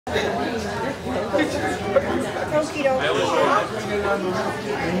burrito.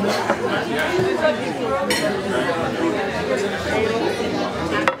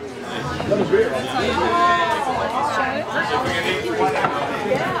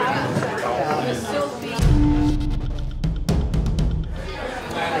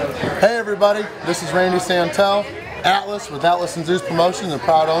 Hey everybody, this is Randy Santel, Atlas with Atlas and Zeus Promotions and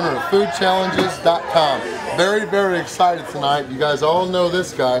proud owner of foodchallenges.com. Very, very excited tonight. You guys all know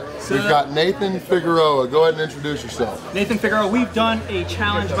this guy. We've got Nathan Figueroa. Go ahead and introduce yourself. Nathan Figueroa, we've done a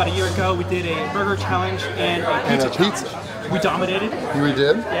challenge about a year ago. We did a burger challenge and a pizza challenge. We dominated. We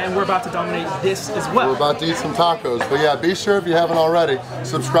did? And we're about to dominate this as well. We're about to eat some tacos. But yeah, be sure if you haven't already,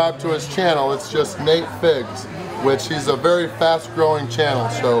 subscribe to his channel. It's just Nate Figs, which he's a very fast growing channel.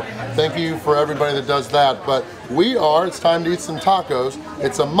 So thank you for everybody that does that. But it's time to eat some tacos.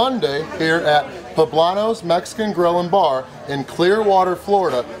 It's a Monday here at Poblanos Mexican Grill and Bar in Clearwater,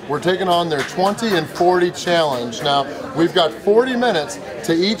 Florida. We're taking on their 20 and 40 challenge. Now, we've got 40 minutes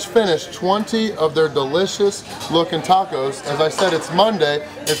to each finish 20 of their delicious looking tacos. As I said, it's Monday.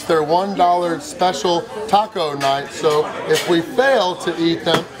 It's their $1 special taco night. So if we fail to eat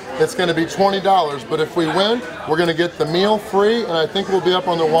them, it's going to be $20, but if we win, we're going to get the meal free, and I think we'll be up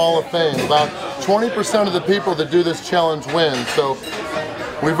on the wall of fame. About 20% of the people that do this challenge win, so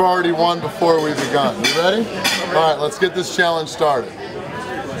we've already won before we've begun. You ready? All right, let's get this challenge started.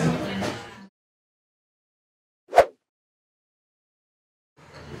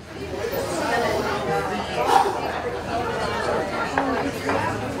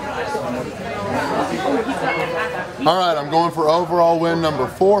 All right, I'm going for overall win number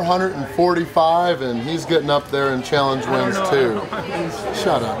 445, and he's getting up there in challenge wins too.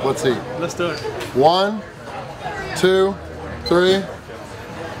 Shut up, let's eat. Let's do it. 1, 2, 3,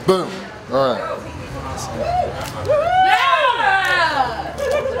 boom. All right.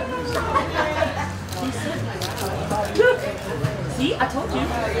 See, I told you.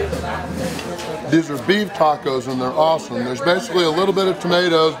 These are beef tacos and they're awesome. There's basically a little bit of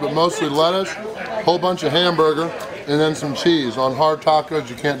tomatoes, but mostly lettuce, whole bunch of hamburger, and then some cheese. On hard tacos,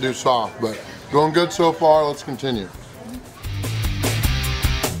 you can't do soft, but going good so far. Let's continue.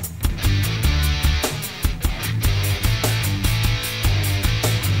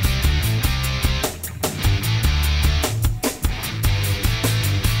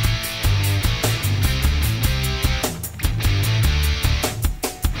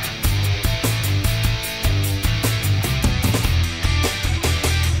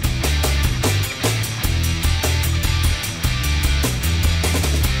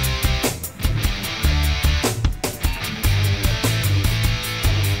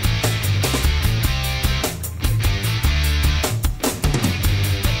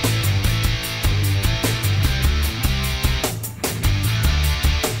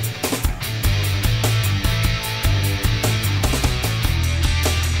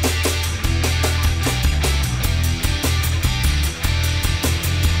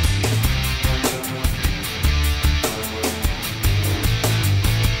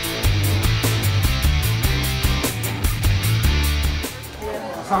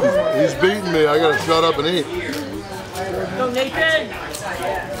 He's beating me. I gotta shut up and eat. Go, Nathan!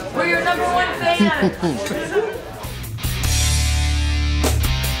 We're your #1 fan!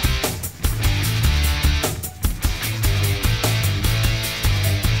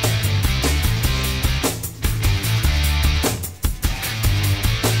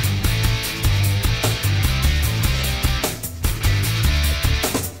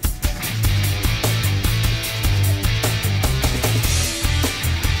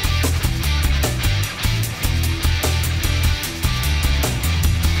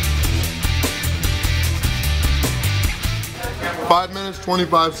 5 minutes,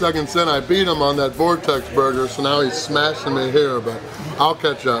 25 seconds in, I beat him on that Vortex burger, so now he's smashing me here, but I'll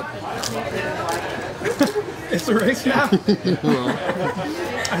catch up. It's a race now.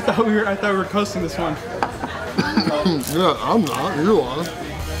 I thought we were coasting this one. Yeah, I'm not. You are.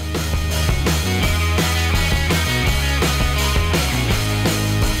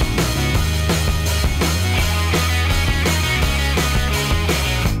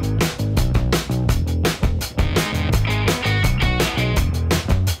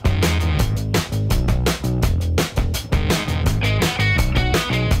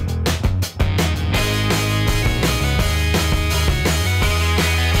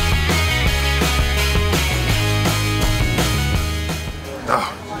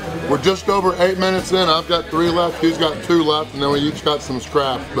 We're just over 8 minutes in. I've got 3 left, he's got 2 left, and then we each got some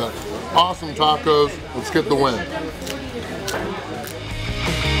scraps, but awesome tacos. Let's get the win.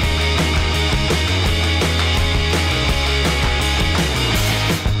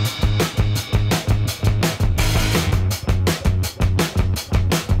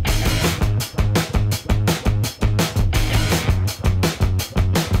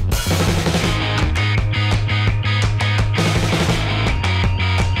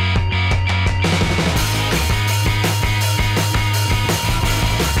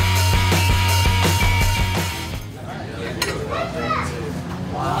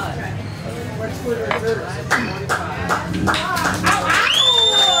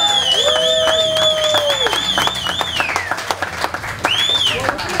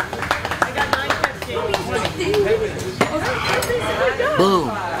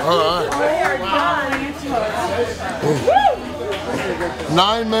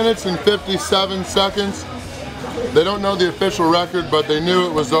 9 minutes and 57 seconds. They don't know the official record, but they knew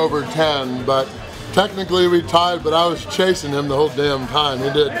it was over 10. But technically we tied, but I was chasing him the whole damn time.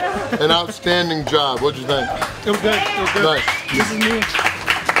 He did an outstanding job. What'd you think? It was good. It was good. Nice. This is me.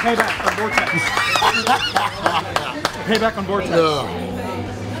 Payback on Vortex. Payback on Vortex.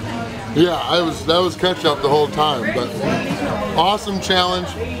 Yeah, that was catch up the whole time. But awesome challenge.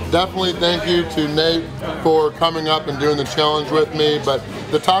 Definitely thank you to Nate for coming up and doing the challenge with me. But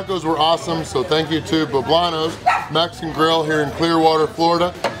the tacos were awesome, so thank you to Poblanos Mexican Grill here in Clearwater,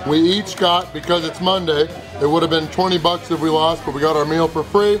 Florida. We each got, because it's Monday, it would have been 20 bucks if we lost, but we got our meal for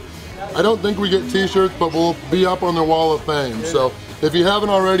free. I don't think we get t-shirts, but we'll be up on the wall of fame. So if you haven't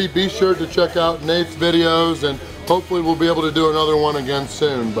already, be sure to check out Nate's videos, and hopefully we'll be able to do another one again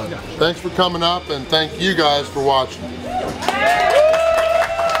soon. But thanks for coming up, and thank you guys for watching.